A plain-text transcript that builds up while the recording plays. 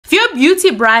a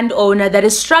beauty brand owner that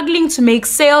is struggling to make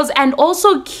sales and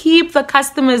also keep the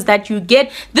customers that you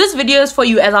get, this video is for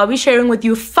you, as I'll be sharing with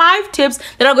you 5 tips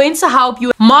that are going to help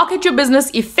you market your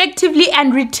business effectively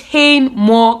and retain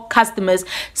more customers.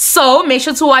 So make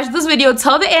sure to watch this video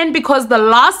till the end, because the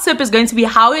last tip is going to be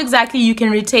how exactly you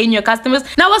can retain your customers.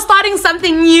 Now we're starting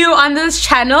something new on this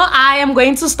channel. I am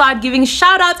going to start giving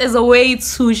shout outs as a way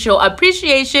to show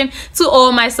appreciation to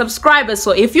all my subscribers.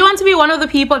 So if you want to be one of the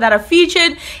people that are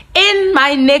featured in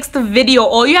my next video,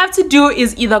 all you have to do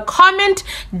is either comment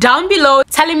down below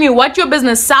telling me what your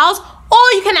business sells,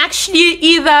 or you can actually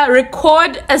either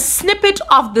record a snippet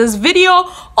of this video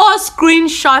or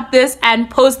screenshot this and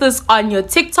post this on your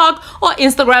TikTok or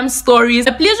Instagram stories.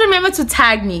 But please remember to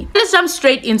tag me. Let's jump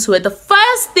straight into it. The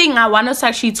first thing I want us to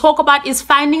actually talk about is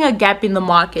finding a gap in the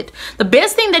market. The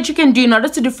best thing that you can do in order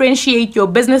to differentiate your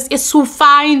business is to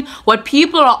find what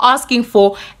people are asking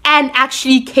for and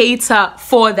actually cater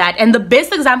for that. And the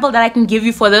best example that I can give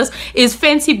you for this is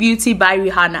Fenty Beauty by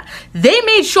Rihanna. They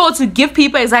made sure to give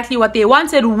people exactly what they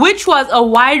wanted, which was a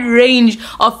wide range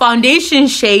of foundation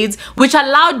shades, which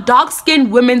allowed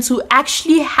dark-skinned women to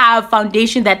actually have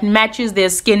foundation that matches their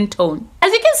skin tone.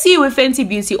 As you can see with Fenty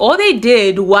Beauty, all they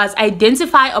did was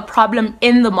identify a problem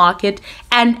in the market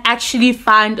and actually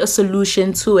find a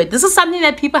solution to it. This is something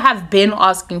that people have been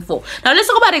asking for. Now let's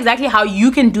talk about exactly how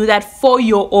you can do that for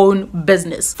your own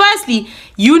business. Firstly,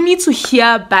 you need to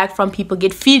hear back from people,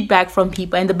 get feedback from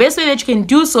people. And the best way that you can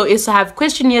do so is to have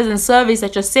questionnaires and surveys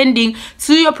that you're sending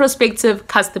to your prospective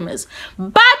customers.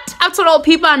 But after all,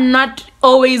 people are not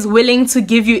always willing to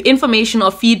give you information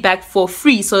or feedback for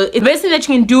free. So the best thing that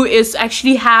you can do is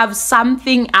actually have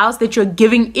something else that you're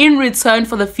giving in return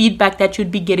for the feedback that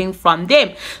you'd be getting from them.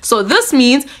 So this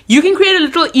means you can create a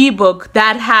little ebook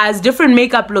that has different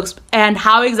makeup looks and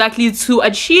how exactly to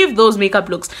achieve those makeup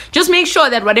looks. Just make sure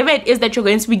that whatever it is that you're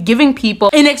going to be giving people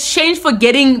in exchange for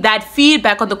getting that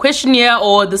feedback on the questionnaire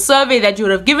or the survey that you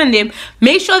would have given them,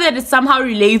 make sure that it somehow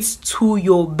relates to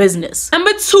your business.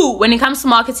 Number 2, when it comes to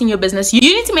marketing your business, you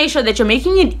need to make sure that you're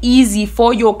making it easy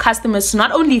for your customers to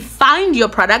not only find your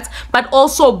product but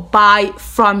also buy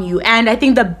from you. And I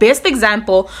think the best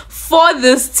example for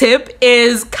this tip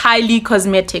is Kylie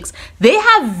Cosmetics. They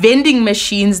have vending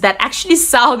machines that actually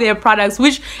sell their products,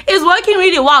 which is working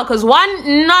really well, because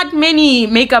not many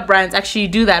makeup brands actually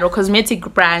do that, or cosmetic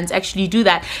brands actually do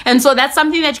that. And so that's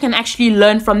something that you can actually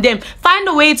learn from them. Find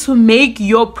a way to make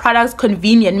your products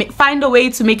convenient. Find a way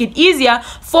to make it easier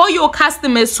for your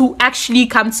customers to actually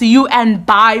come to you and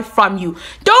buy from you.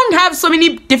 Don't have so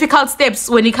many difficult steps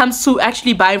when it comes to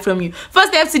actually buying from you.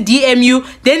 First, they have to DM you,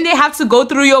 then they have to go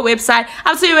through your website.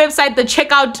 After your website, the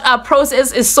checkout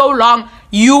process is so long.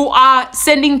 You are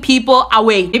sending people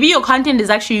away. Maybe your content is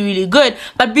actually really good,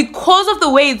 but because of the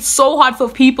way it's so hard for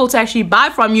people to actually buy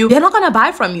from you, they're not gonna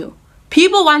buy from you.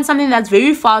 People want something that's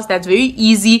very fast, that's very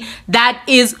easy, that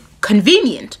is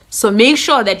convenient. So make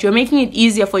sure that you're making it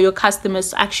easier for your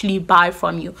customers to actually buy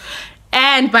from you.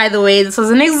 And by the way, this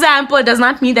was an example. It does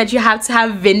not mean that you have to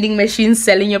have vending machines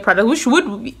selling your product, which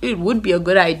would be a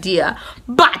good idea,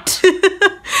 but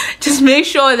just make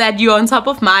sure that you're on top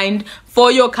of mind for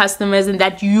your customers and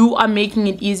that you are making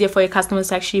it easier for your customers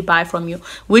to actually buy from you.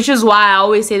 Which is why I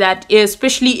always say that,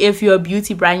 especially if you're a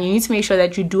beauty brand, you need to make sure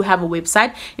that you do have a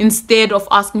website instead of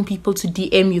asking people to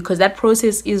DM you, because that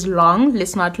process is long.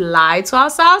 Let's not lie to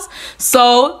ourselves.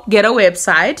 So get a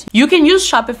website. You can use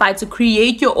Shopify to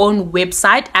create your own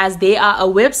website, as they are a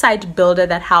website builder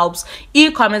that helps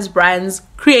e-commerce brands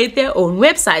create their own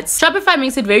websites. Shopify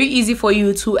makes it very easy for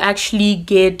you to actually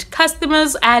get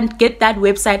customers and get that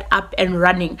website up and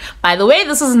running. By the way,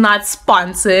 this is not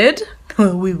sponsored.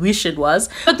 We wish it was.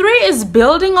 Number 3 is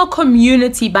building a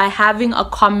community by having a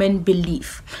common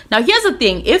belief. Now here's the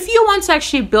thing, if you want to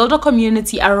actually build a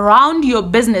community around your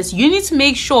business, you need to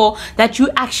make sure that you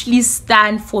actually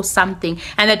stand for something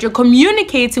and that you're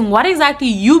communicating what exactly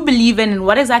you believe in and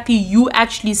what exactly you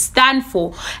actually stand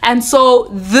for. And so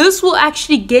this will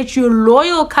actually get you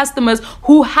loyal customers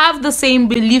who have the same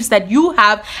beliefs that you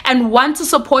have and want to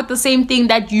support the same thing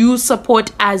that you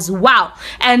support as well.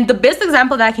 And the best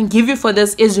example that I can give you for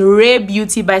this is Rare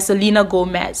Beauty by Selena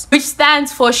Gomez, which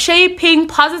stands for shaping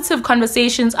positive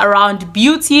conversations around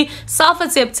beauty,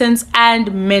 self-acceptance,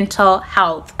 and mental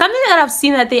health. Something that I've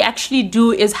seen that they actually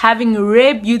do is having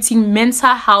Rare Beauty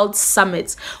mental health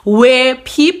summits, where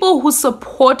people who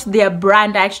support their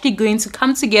brand are actually going to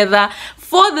come together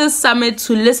for this summit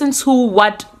to listen to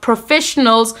what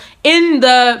professionals in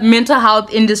the mental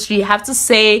health industry have to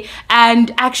say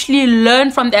and actually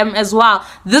learn from them as well.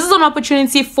 This is an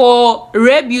opportunity for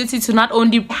Rare Beauty to not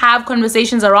only have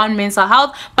conversations around mental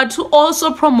health, but to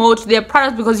also promote their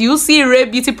products, because you see Rare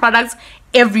Beauty products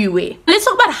everywhere. Let's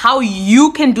talk about how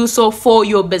you can do so for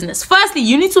your business. Firstly,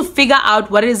 you need to figure out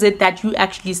what is it that you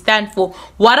actually stand for.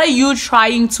 What are you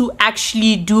trying to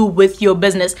actually do with your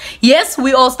business? Yes,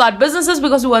 we all start businesses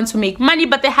because we want to make money,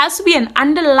 but there has to be an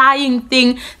underlying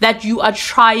thing that you are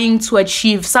trying to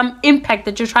achieve, some impact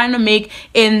that you're trying to make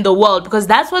in the world, because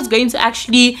that's what's going to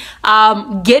actually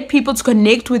get people to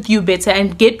connect with you better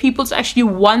and get people to actually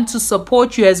want to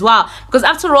support you as well. Because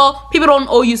after all, people don't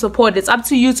owe you support. It's up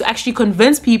to you to actually convince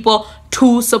people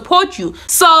to support you.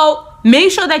 So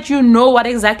make sure that you know what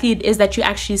exactly it is that you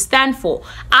actually stand for.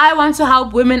 I want to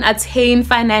help women attain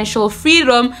financial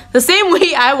freedom the same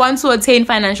way I want to attain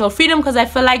financial freedom, because I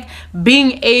feel like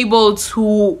being able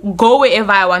to go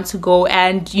wherever I want to go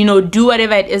and, you know, do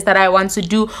whatever it is that I want to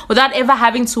do without ever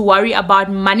having to worry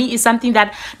about money is something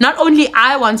that not only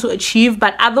I want to achieve,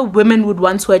 but other women would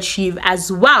want to achieve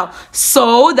as well.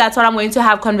 So that's what I'm going to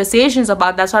have conversations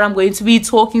about. That's what I'm going to be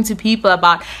talking to people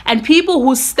about. And people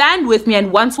who stand with me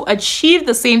and want to achieve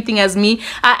the same thing as me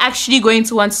are actually going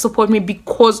to want to support me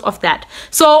because of that.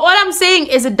 So all I'm saying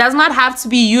is it does not have to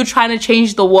be you trying to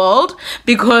change the world,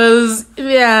 because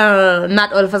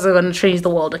not all of us are going to change the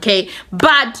world, okay?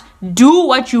 But do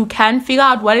what you can. Figure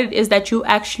out what it is that you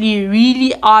actually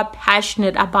really are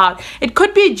passionate about. It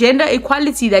could be gender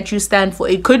equality that you stand for.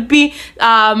 It could be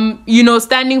you know,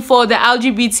 standing for the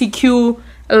LGBTQ,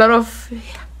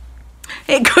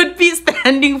 it could be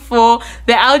standing for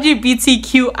the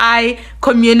LGBTQI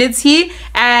community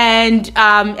and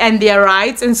their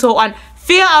rights and so on.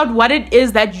 Figure out what it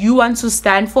is that you want to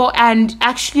stand for and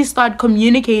actually start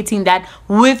communicating that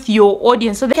with your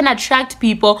audience, so they can attract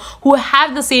people who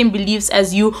have the same beliefs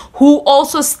as you, who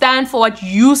also stand for what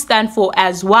you stand for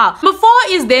as well. Number 4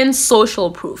 is then social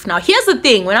proof. Now here's the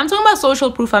thing, when I'm talking about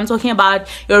social proof, I'm talking about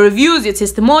your reviews, your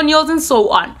testimonials, and so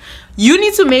on. You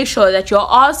need to make sure that you're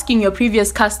asking your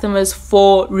previous customers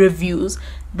for reviews.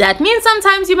 That means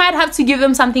sometimes you might have to give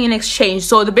them something in exchange.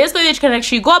 So the best way that you can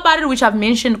actually go about it, which I've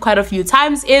mentioned quite a few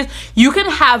times, is you can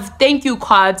have thank you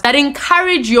cards that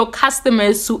encourage your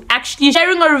customers to actually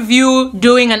sharing a review,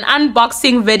 doing an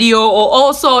unboxing video, or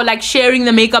also like sharing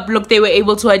the makeup look they were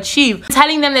able to achieve,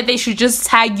 telling them that they should just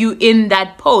tag you in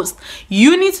that post.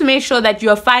 You need to make sure that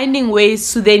you're finding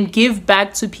ways to then give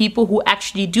back to people who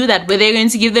actually do that, where they're going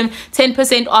to give them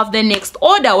 10% off their next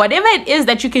order, whatever it is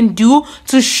that you can do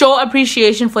to show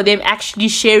appreciation for them actually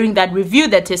sharing that review,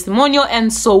 that testimonial,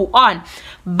 and so on.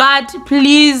 But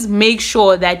please make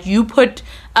sure that you put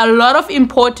a lot of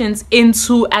importance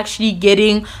into actually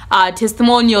getting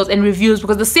testimonials and reviews,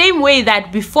 because the same way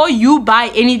that before you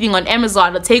buy anything on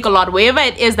Amazon or Takealot, wherever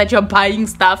it is that you're buying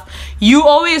stuff, you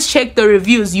always check the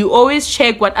reviews, you always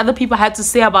check what other people had to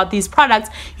say about these products.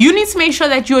 You need to make sure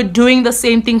that you're doing the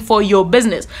same thing for your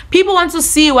business. People want to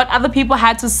see what other people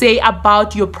had to say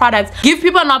about your products. Give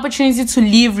people an opportunity to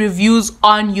leave reviews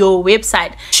on your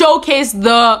website. Showcase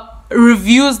the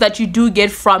reviews that you do get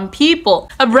from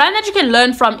people. A brand that you can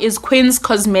learn from is Queen's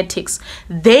Cosmetics.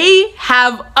 They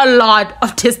have a lot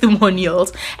of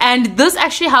testimonials, and this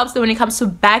actually helps them when it comes to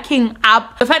backing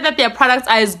up the fact that their products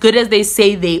are as good as they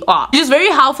say they are. It is very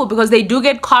helpful because they do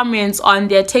get comments on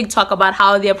their TikTok about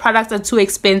how their products are too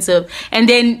expensive, and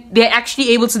then they're actually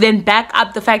able to then back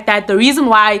up the fact that the reason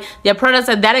why their products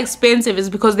are that expensive is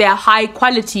because they are high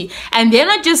quality. And they're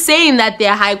not just saying that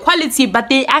they're high quality, but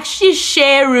they actually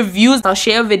share reviews. I'll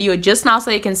share a video just now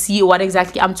so you can see what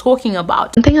exactly I'm talking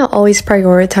about. One thing I always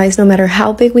prioritize no matter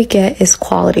how big we get is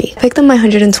quality. I picked up my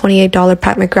 $128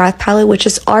 Pat McGrath palette, which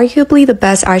is arguably the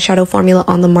best eyeshadow formula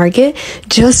on the market,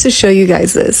 just to show you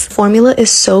guys this. Formula is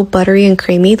so buttery and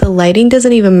creamy, the lighting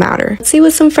doesn't even matter. Let's see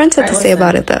what some friends have to say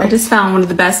about it though. I just found one of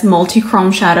the best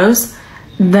multi-chrome shadows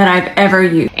that I've ever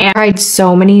used. And I tried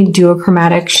so many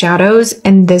duochromatic shadows,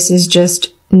 and this is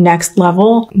just next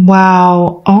level.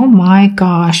 Wow. Oh my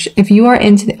gosh. If you are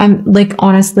into, I'm like,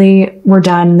 honestly, we're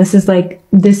done. This is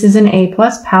an A+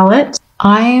 palette.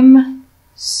 I'm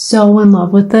so in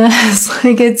love with this.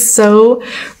 Like, it's so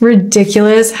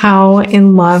ridiculous how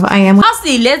in love I am.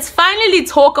 Lastly, let's finally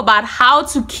talk about how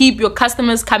to keep your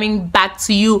customers coming back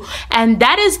to you, and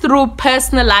that is through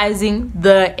personalizing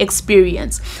the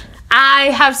experience. I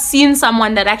have seen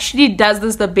someone that actually does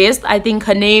this the best. I think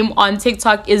her name on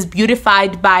TikTok is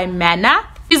Beautified by Mana.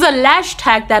 She's a lash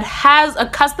tech that has a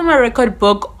customer record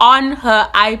book on her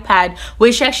iPad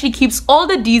where she actually keeps all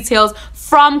the details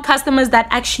from customers that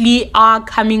actually are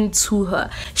coming to her.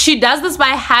 She does this by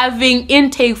having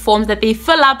intake forms that they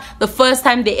fill up the first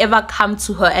time they ever come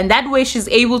to her, and that way she's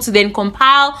able to then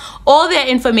compile all their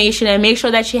information and make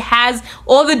sure that she has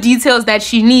all the details that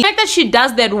she needs. The fact that she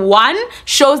does that, one,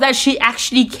 shows that she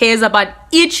actually cares about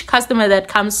each customer that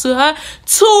comes to her.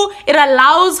 Two, it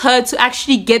allows her to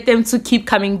actually get them to keep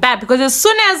coming back, because as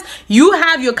soon as you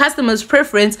have your customer's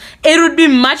preference, it would be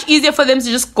much easier for them to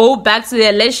just go back to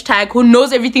their lash tag who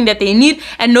knows everything that they need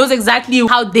and knows exactly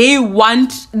how they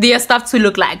want their stuff to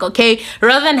look like, okay,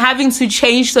 rather than having to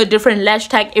change to a different lash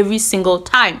tag every single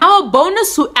time. Now, a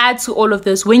bonus to add to all of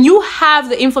this, when you have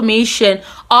the information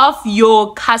of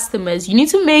your customers, you need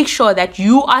to make sure that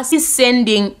you are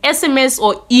sending SMS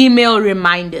or email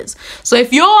reminders. So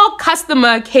if your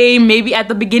customer came maybe at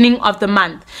the beginning of the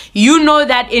month, you know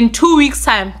that in 2 weeks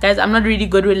time, guys, I'm not really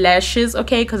good with lashes,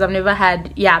 okay, because I've never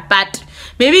had, but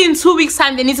maybe in 2 weeks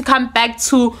time they need to come back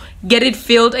to get it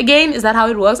filled again. Is that how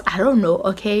it works? I don't know,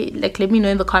 okay, like let me know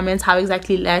in the comments how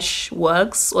exactly lash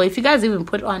works, or if you guys even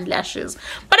put on lashes.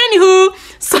 But anywho,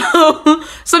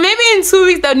 so maybe in 2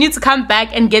 weeks they'll need to come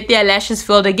back and get their lashes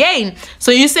filled again.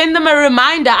 So you send them a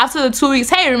reminder after the 2 weeks,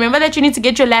 hey, remember that you need to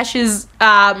get your lashes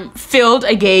filled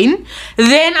again.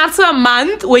 Then after a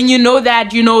month, when you know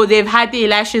that they've had their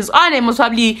lashes on and most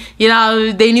probably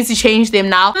they need to change them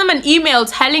now, send them an email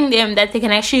telling them that they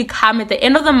can actually come at the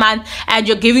end of the month and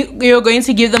you're going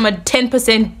to give them a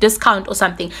 10% discount or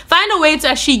something. Find a way to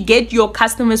actually get your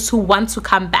customers to want to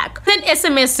come back. Send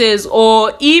SMSs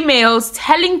or emails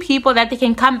telling people that they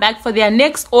can come back for their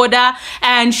next order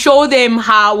and show them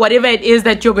how whatever it is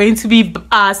that you're going to be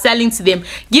selling to them.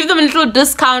 Give them a little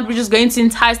discount which is going to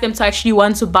entice them to actually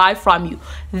want to buy from you.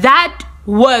 That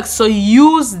works, so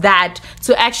use that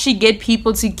to actually get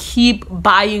people to keep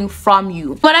buying from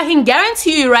you. What I can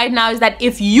guarantee you right now is that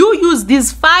if you use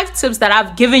these 5 tips that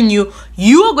I've given you,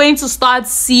 you are going to start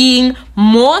seeing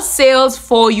more sales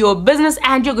for your business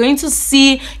and you're going to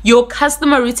see your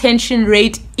customer retention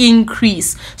rate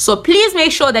increase. So please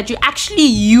make sure that you actually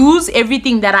use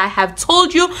everything that I have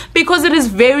told you, because it is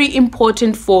very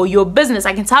important for your business.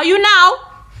 I can tell you now,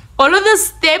 all of these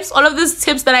steps, all of these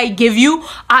tips that I give you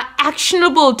are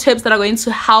actionable tips that are going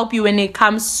to help you when it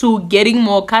comes to getting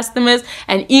more customers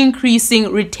and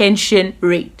increasing retention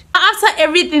rate. After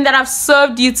everything that I've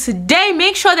served you today,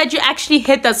 make sure that you actually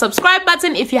hit the subscribe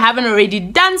button if you haven't already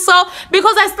done so,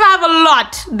 because I still have a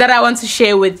lot that I want to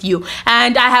share with you,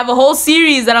 and I have a whole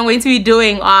series that I'm going to be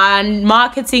doing on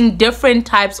marketing different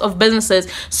types of businesses.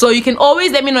 So you can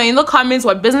always let me know in the comments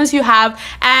what business you have,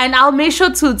 and I'll make sure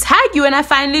to tag you when I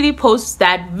finally post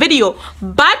that video.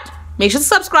 But make sure to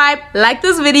subscribe, like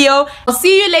this video. I'll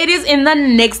see you ladies in the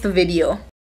next video.